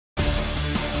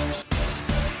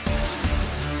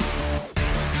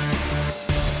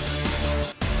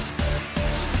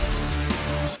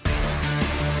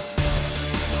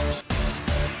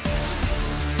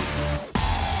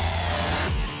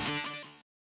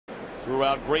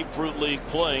throughout Grapefruit League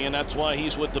play, and that's why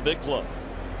he's with the big club.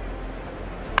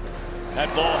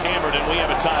 That ball hammered, and we have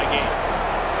a tie game.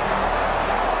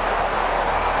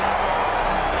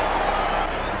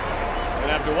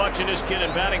 And after watching this kid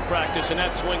in batting practice and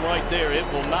that swing right there, it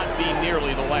will not be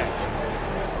nearly the last.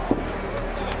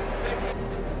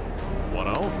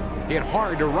 1-0. Hit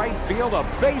hard to right field, a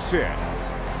base hit.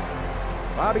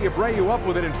 Bobby Abreu up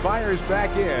with it and fires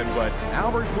back in, but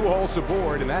Albert Pujols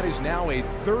aboard, and that is now a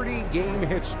 30-game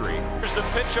hit streak. Here's the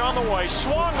pitch on the way,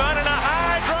 swung on and a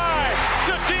high drive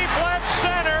to deep left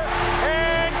center,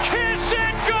 and kiss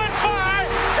it goodbye,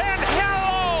 and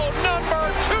hello,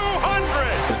 number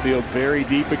 200. The field very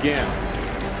deep again.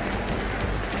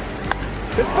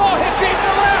 This ball hit deep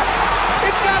to left.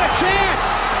 It's got a chance.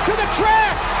 To the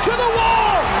track, to the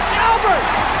wall. Albert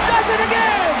does it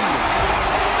again.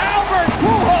 Albert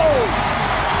Pujols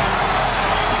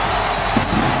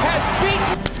has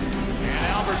beaten. And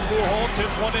Albert Pujols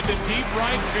hits one into deep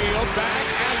right field, back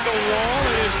at the wall,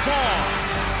 it is gone.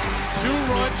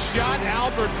 Two-run shot,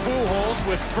 Albert Pujols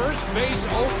with first base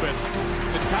open.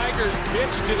 The Tigers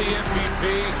pitch to the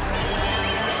MVP.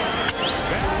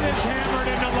 That is hammered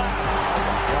into left.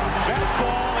 That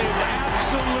ball is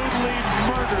absolutely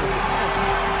murdered.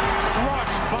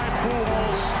 Crushed by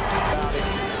Pujols.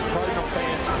 Cardinal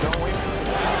fans know him.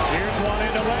 Here's one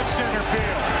into left center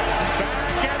field.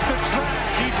 Back at the track.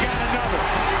 He's got another.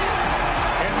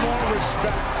 And more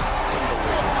respect.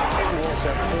 Pujols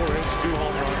have 4 hits, 2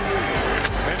 home runs.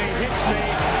 And he hits me.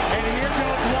 And here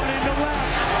goes one into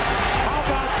left. How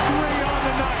about 3 on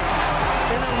the night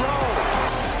in a row?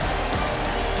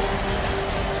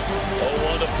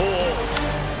 0-1 to Pujols.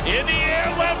 In the air,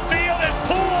 left field, and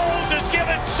Pujols has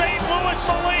given St. Louis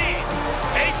the lead.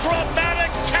 A dramatic,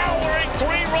 towering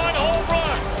 3-run home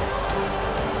run.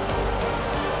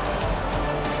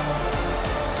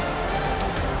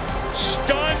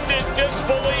 Stunned in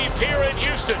disbelief here in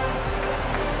Houston.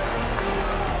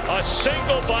 A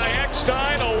single by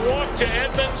Eckstein, a walk to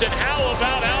Edmonds, and how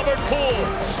about Albert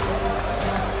Pujols?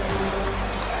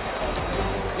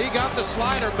 He got the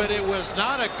slider, but it was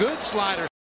not a good slider.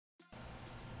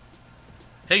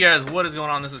 Hey guys, what is going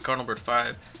on? This is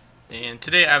CardinalBird5, and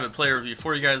today I have a player review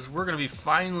for you guys. We're going to be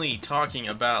finally talking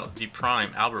about the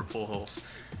prime Albert Pujols.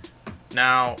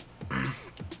 Now,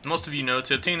 most of you know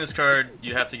to obtain this card,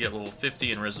 you have to get level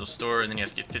 50 in Rizzo's store, and then you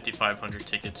have to get 5,500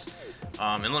 tickets.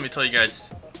 And let me tell you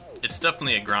guys, it's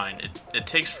definitely a grind. It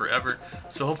takes forever,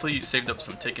 so hopefully you saved up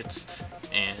some tickets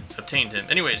and obtained him.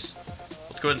 Anyways,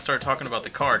 let's go ahead and start talking about the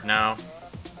card. Now,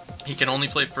 he can only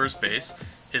play first base.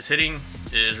 His hitting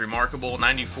is remarkable,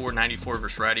 94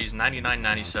 versus righties,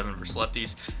 99-97 versus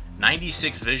lefties,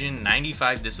 96 vision,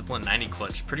 95 discipline, 90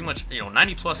 clutch. Pretty much,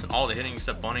 90 plus in all the hitting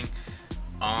except bunting.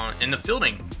 And the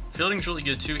fielding's really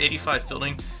good too, 85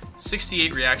 fielding,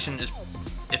 68 reaction.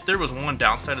 If there was one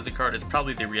downside of the card, it's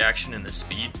probably the reaction and the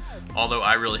speed, although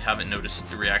I really haven't noticed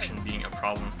the reaction being a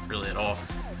problem really at all.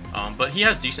 But he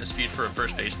has decent speed for a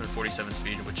first baseman, 47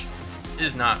 speed, which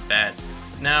is not bad.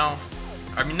 Now,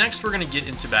 next we're going to get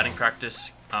into batting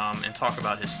practice and talk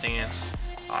about his stance.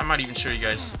 I might even show you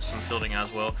guys some fielding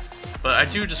as well. But I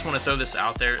do just want to throw this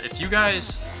out there. If you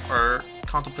guys are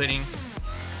contemplating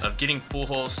of getting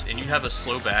Pujols and you have a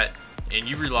slow bat and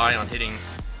you rely on hitting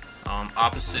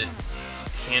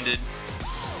opposite-handed,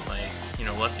 like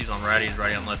lefties on righties,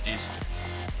 righty on lefties,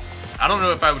 I don't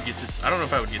know if I would get this. I don't know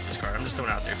if I would get this card. I'm just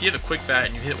throwing it out there. If you have a quick bat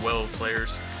and you hit well with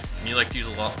players and you like to use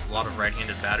a lot of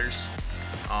right-handed batters,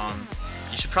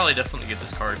 you should probably definitely get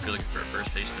this card if you're looking for a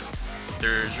first baseman.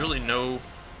 There's really no,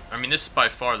 this is by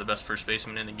far the best first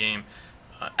baseman in the game,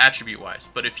 attribute-wise.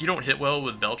 But if you don't hit well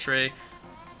with Beltre,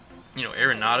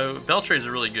 Arenado, Beltre is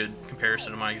a really good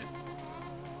comparison in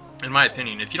my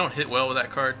opinion. If you don't hit well with that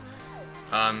card,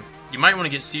 you might want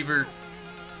to get Seaver,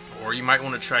 or you might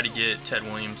want to try to get Ted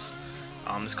Williams.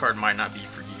 This card might not be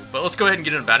for you. But let's go ahead and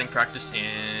get into batting practice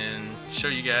and show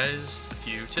you guys a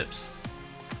few tips.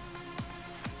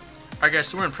 Alright guys,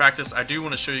 so we're in practice. I do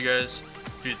want to show you guys a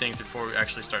few things before we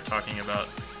actually start talking about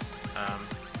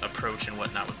approach and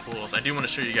whatnot with Pujols. I do want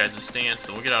to show you guys the stance,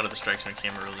 so we'll get out of the strike zone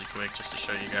camera really quick just to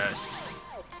show you guys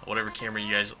whatever camera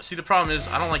you guys... See, the problem is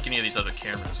I don't like any of these other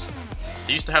cameras.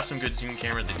 They used to have some good zoom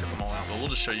cameras, they took them all out, but we'll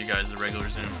just show you guys the regular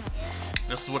zoom.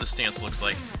 This is what a stance looks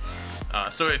like.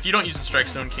 So if you don't use the strike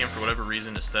zone cam for whatever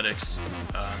reason, aesthetics,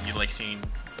 you like seeing,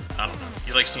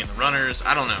 you like seeing the runners,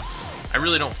 I don't know. I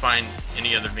really don't find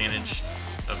any other advantage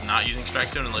of not using strike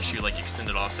zone unless you like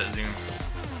extended offset zoom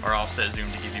or offset zoom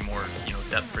to give you more,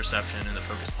 depth perception in the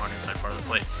focus point inside part of the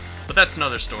plate. But that's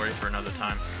another story for another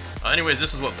time. Anyways,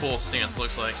 this is what Pujols' stance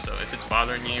looks like. So if it's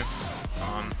bothering you,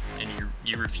 and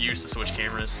you refuse to switch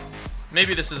cameras,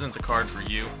 maybe this isn't the card for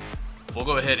you. We'll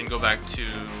go ahead and go back to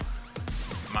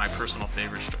my personal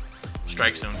favorite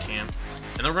strike zone cam,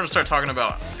 and then we're going to start talking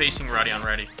about facing righty on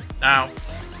righty. Now,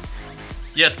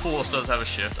 yes, Pujols does have a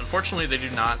shift. Unfortunately, they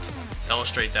do not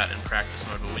illustrate that in practice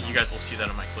mode, but you guys will see that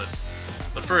in my clips.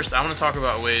 But first, I want to talk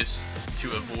about ways to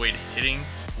avoid hitting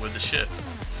with the shift.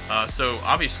 So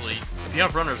obviously, if you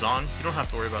have runners on, you don't have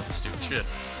to worry about the stupid shift.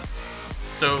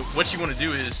 So what you want to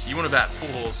do is you want to bat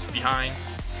Pujols behind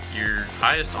your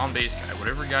highest on base guy,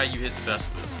 whatever guy you hit the best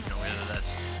with. You know, whether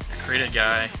that's your created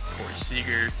guy, Corey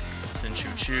Seager, Sin Choo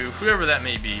Choo, whoever that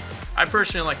may be. I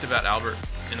personally like to bat Albert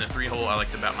in the 3-hole. I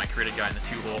like to bat my created guy in the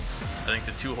 2-hole. I think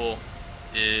the 2-hole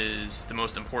is the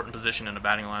most important position in a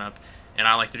batting lineup, and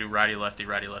I like to do righty-lefty,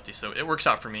 righty-lefty, so it works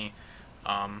out for me.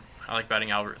 I like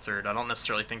batting Albert at third. I don't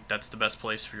necessarily think that's the best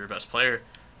place for your best player,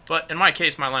 but in my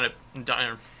case, my lineup,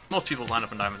 most people's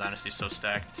lineup in Diamond Dynasty is so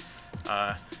stacked.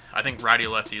 I think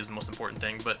righty-lefty is the most important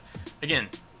thing, but again,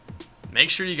 make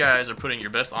sure you guys are putting your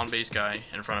best on-base guy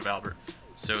in front of Albert.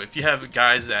 So if you have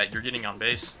guys that you're getting on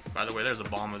base, by the way, there's a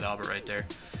bomb with Albert right there.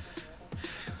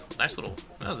 Nice little,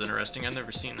 that was interesting, I've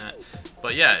never seen that.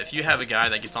 But yeah, if you have a guy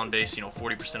that gets on base,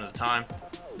 40% of the time,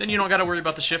 then you don't got to worry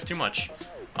about the shift too much.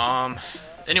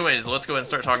 Anyways, let's go ahead and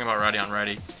start talking about righty on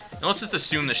righty. And let's just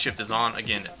assume the shift is on.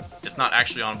 Again, it's not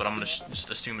actually on, but I'm going to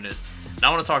just assume it is. Now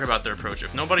I want to talk about their approach.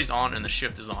 If nobody's on and the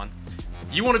shift is on,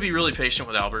 you want to be really patient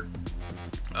with Albert.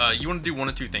 You want to do one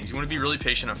of two things. You want to be really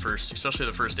patient at first, especially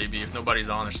the first AB. If nobody's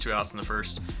on, there's 2 outs in the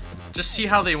first. Just see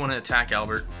how they want to attack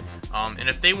Albert. And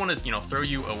if they want to, throw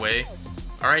you away,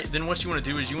 all right, then what you want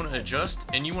to do is you want to adjust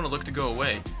and you want to look to go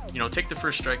away. Take the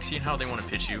first strike, see how they want to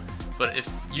pitch you. But if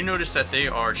you notice that they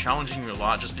are challenging you a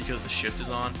lot just because the shift is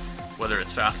on, whether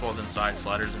it's fastballs inside,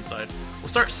 sliders inside, we'll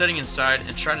start setting inside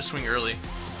and try to swing early.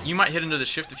 You might hit into the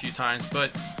shift a few times,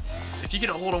 but if you get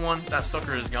a hold of one, that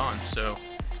sucker is gone. So,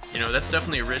 that's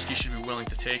definitely a risk you should be willing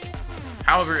to take.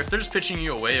 However, if they're just pitching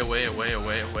you away,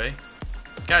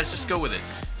 guys, just go with it.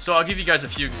 So I'll give you guys a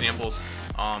few examples.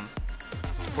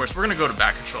 Of course, we're going to go to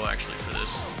back control actually for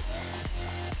this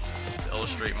to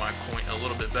illustrate my point a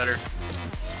little bit better.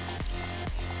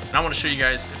 And I want to show you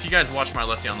guys, if you guys watch my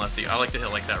lefty on lefty, I like to hit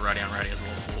like that righty on righty as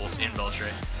well, Pujols and Beltre.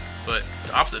 But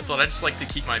the opposite field, I just like to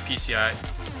keep my PCI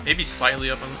maybe slightly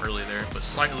up and early there, but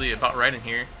slightly about right in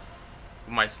here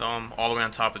with my thumb all the way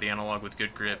on top of the analog with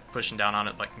good grip, pushing down on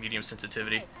it like medium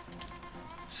sensitivity.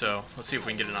 So let's see if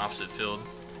we can get an opposite field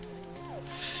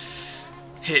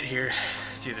hit here.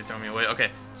 See if they throw me away. Okay,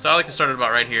 so I like to start it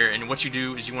about right here, and what you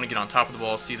do is you want to get on top of the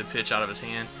ball, see the pitch out of his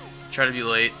hand, try to be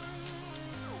late.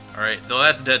 Alright, though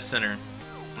that's dead center.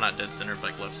 Not dead center,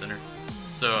 but like left center.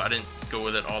 So I didn't go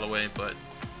with it all the way, but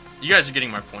you guys are getting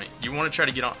my point. You want to try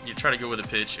to get on, you try to go with a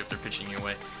pitch if they're pitching you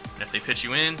away. And if they pitch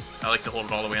you in, I like to hold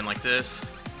it all the way in like this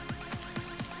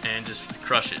and just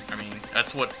crush it. I mean,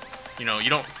 that's what, you don't,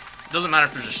 it doesn't matter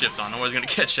if there's a shift on, nobody's going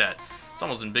to catch that. It's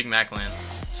almost in Big Mac land.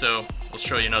 So let's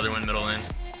show you another one middle in.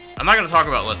 I'm not going to talk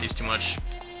about lefties too much,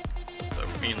 but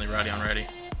mainly righty on righty.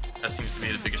 That seems to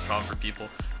be the biggest problem for people.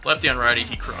 Lefty on righty,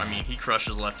 he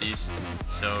crushes lefties.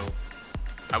 So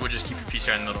I would just keep your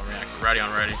PCI in the middle and react. Righty on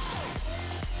righty.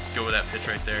 Go with that pitch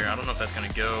right there. I don't know if that's going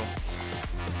to go,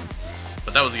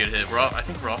 but that was a good hit. I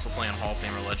think we're also playing Hall of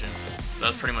Famer legend. That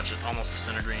was pretty much almost a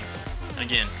center green. And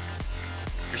again,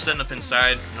 if you're setting up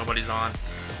inside, nobody's on,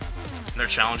 and they're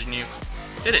challenging you,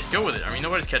 hit it. Go with it. I mean,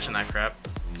 nobody's catching that crap.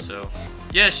 So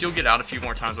yes, you'll get out a few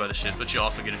more times by the shift, but you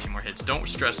also get a few more hits. Don't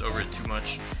stress over it too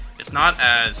much. It's not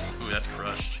as, ooh, that's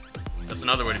crushed. That's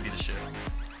another way to beat the shift.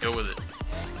 Go with it.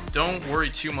 Don't worry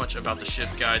too much about the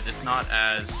shift, guys. It's not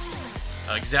as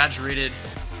exaggerated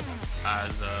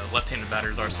as left-handed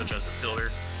batters are, such as the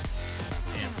fielder,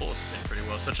 and Pujols in pretty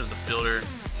well, such as the fielder,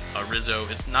 Rizzo.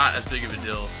 It's not as big of a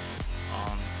deal.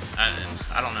 And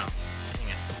I don't know. Dang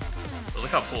it. But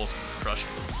look how Pujols is crushing.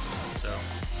 So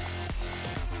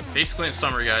basically, in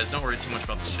summary, guys, don't worry too much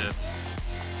about the shift,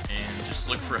 and just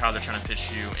look for how they're trying to pitch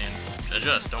you and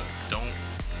adjust. Don't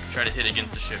try to hit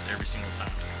against the shift every single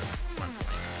time. That's my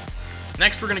point.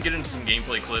 Next, we're gonna get into some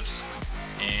gameplay clips,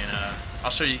 and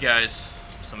I'll show you guys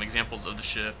some examples of the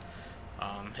shift,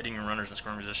 hitting your runners in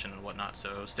scoring position and whatnot.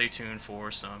 So stay tuned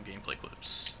for some gameplay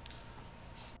clips.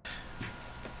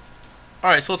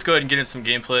 Alright, so let's go ahead and get into some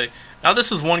gameplay. Now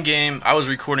this is one game I was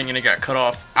recording and it got cut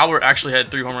off. Albert actually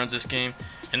had 3 home runs this game,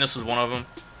 and this was one of them.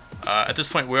 At this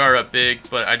point we are up big,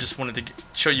 but I just wanted to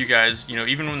show you guys,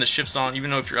 even when the shift's on, even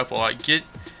though if you're up a lot,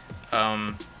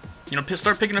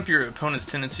 start picking up your opponent's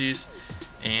tendencies.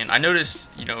 And I noticed,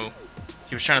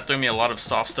 he was trying to throw me a lot of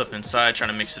soft stuff inside,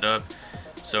 trying to mix it up.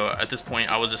 So at this point,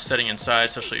 I was just setting inside,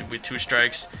 especially with 2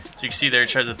 strikes. So you can see there, he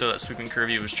tries to throw that sweeping curve.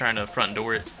 He was trying to front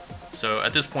door it. So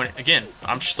at this point, again,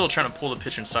 I'm still trying to pull the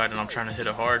pitch inside, and I'm trying to hit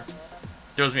it hard.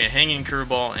 Throws me a hanging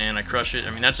curveball, and I crush it.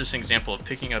 I mean, that's just an example of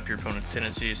picking up your opponent's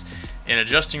tendencies and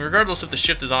adjusting. Regardless if the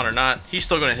shift is on or not, he's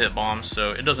still going to hit bombs,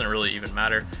 so it doesn't really even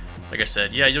matter. Like I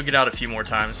said, yeah, you'll get out a few more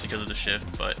times because of the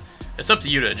shift, but it's up to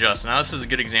you to adjust. Now, this is a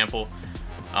good example.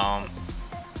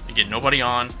 You get nobody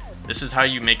on. This is how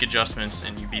you make adjustments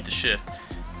and you beat the shift.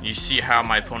 You see how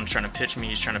my opponent's trying to pitch me.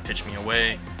 He's trying to pitch me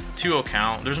away. 2-0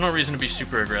 count. There's no reason to be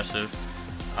super aggressive.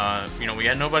 You know, we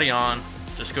got nobody on.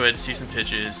 Just go ahead and see some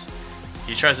pitches.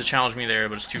 He tries to challenge me there,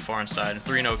 but it's too far inside.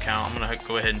 3-0 count. I'm going to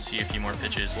go ahead and see a few more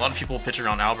pitches. A lot of people pitch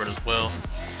around Albert as well.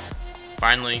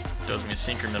 Finally, throws me a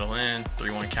sinker middle in.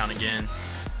 3-1 count again.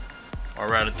 Or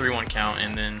we're at a 3-1 count,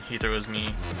 and then he throws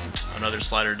me another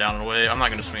slider down and away. I'm not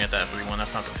going to swing at that 3-1.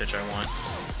 That's not the pitch I want.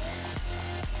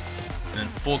 And then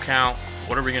full count.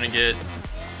 What are we going to get?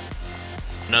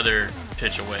 Another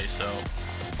pitch away. So,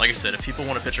 like I said, if people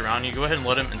want to pitch around you, go ahead and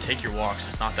let them and take your walks.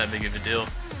 It's not that big of a deal.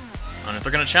 And if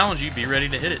they're going to challenge you, be ready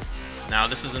to hit it. Now,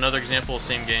 this is another example of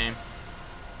same game.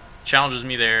 Challenges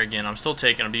me there. Again, I'm still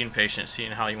taking. I'm being patient,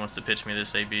 seeing how he wants to pitch me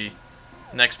this AB.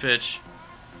 Next pitch.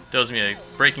 Throws me a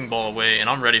breaking ball away, and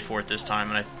I'm ready for it this time.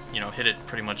 And I, hit it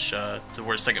pretty much to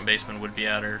where second baseman would be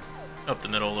at, or up the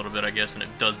middle a little bit, I guess, and it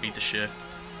does beat the shift.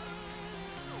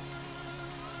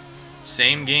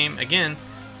 Same game again.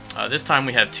 This time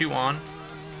we have 2 on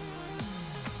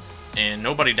and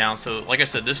nobody down. So, like I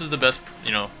said, this is the best.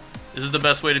 This is the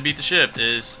best way to beat the shift.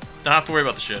 Is don't have to worry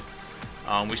about the shift.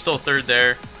 We still third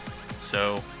there,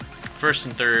 so first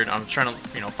and third. I'm trying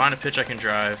to find a pitch I can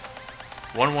drive.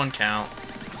 1-1 count.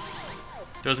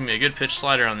 Throws me a good pitch,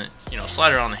 slider on the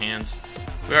slider on the hands.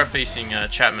 We are facing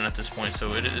Chapman at this point, so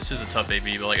this is a tough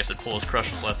AB. But like I said, Pujols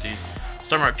crushes lefties.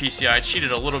 Starting right PCI. I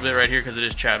cheated a little bit right here because it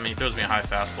is Chapman. He throws me a high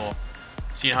fastball.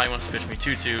 Seeing how he wants to pitch me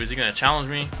 2-2. Is he going to challenge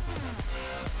me?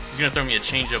 He's going to throw me a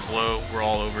changeup low. We're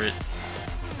all over it.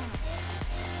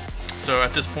 So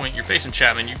at this point, you're facing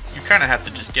Chapman. You kind of have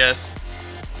to just guess.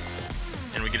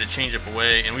 And we get a changeup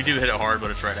away. And we do hit it hard,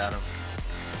 but it's right at him.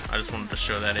 I just wanted to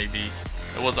show that AB.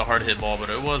 It was a hard hit ball, but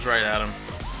it was right at him.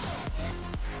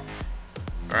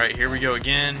 Alright, here we go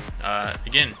again.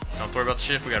 Again, don't worry about the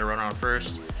shift. We got to run around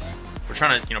first. We're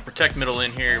trying to protect middle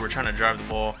in here. We're trying to drive the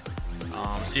ball.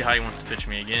 See how he wants to pitch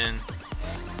me again.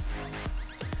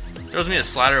 Throws me a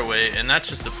slider away, and that's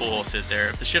just the Pujols hit there.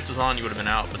 If the shift was on, you would have been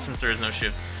out, but since there is no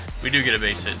shift, we do get a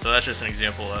base hit. So that's just an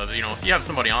example of, if you have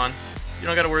somebody on, you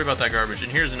don't got to worry about that garbage.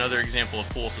 And here's another example of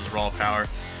Pujols' raw power.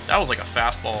 That was like a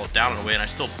fastball down and away, and I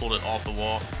still pulled it off the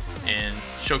wall and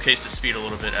showcased his speed a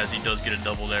little bit as he does get a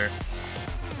double there.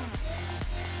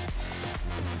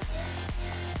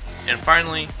 And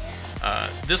finally,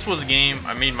 this was a game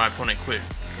I made my opponent quit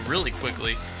really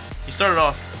quickly. He started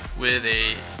off with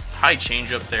a high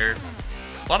changeup there.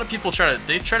 A lot of people try to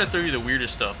throw you the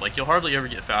weirdest stuff. Like, you'll hardly ever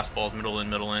get fastballs middle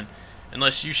in,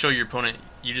 unless you show your opponent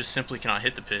you just simply cannot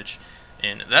hit the pitch.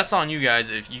 And that's on you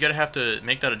guys. If you gotta have to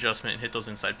make that adjustment and hit those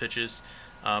inside pitches.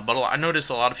 But I notice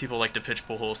a lot of people like to pitch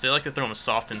Pujols. They like to throw them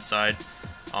soft inside,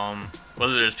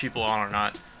 whether there's people on or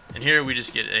not. And here we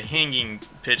just get a hanging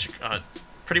pitch,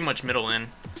 pretty much middle in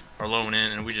or low in,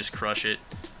 and we just crush it.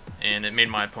 And it made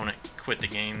my opponent quit the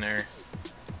game there.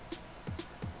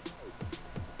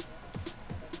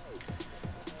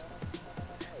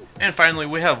 And finally,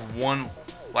 we have one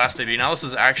last AB. Now this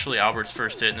is actually Albert's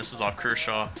first hit, and this is off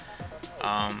Kershaw.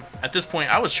 At this point,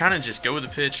 I was trying to just go with the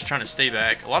pitch, trying to stay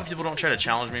back. A lot of people don't try to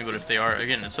challenge me, but if they are,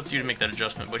 again, it's up to you to make that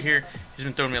adjustment. But here, he's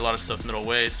been throwing me a lot of stuff middle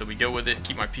way, so we go with it,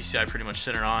 keep my PCI pretty much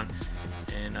centered on.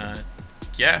 And,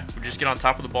 yeah, we just get on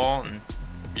top of the ball and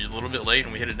be a little bit late,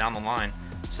 and we hit it down the line.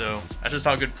 So that's just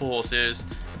how good Pujols is.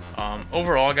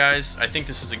 Overall, guys, I think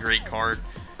this is a great card.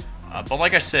 But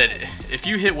like I said, if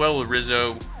you hit well with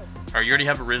Rizzo, or you already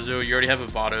have a Rizzo, you already have a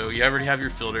Votto, you already have your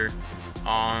fielder,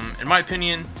 in my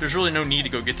opinion, there's really no need to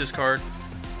go get this card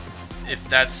if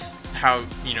that's how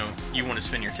you want to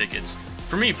spin your tickets.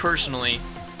 For me personally,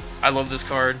 I love this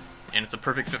card, and it's a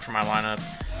perfect fit for my lineup.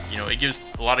 It gives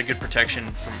a lot of good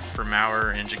protection from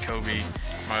Mauer and Jacoby,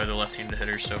 my other left-handed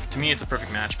hitters. So to me, it's a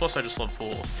perfect match. Plus, I just love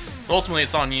Pujols. But ultimately,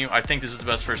 it's on you. I think this is the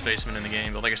best first baseman in the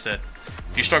game. But like I said,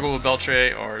 if you struggle with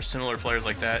Beltre or similar players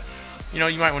like that, you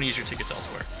might want to use your tickets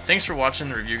elsewhere. Thanks for watching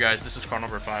the review, guys. This is Card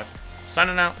number 5.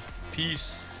 Signing out.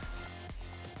 Peace.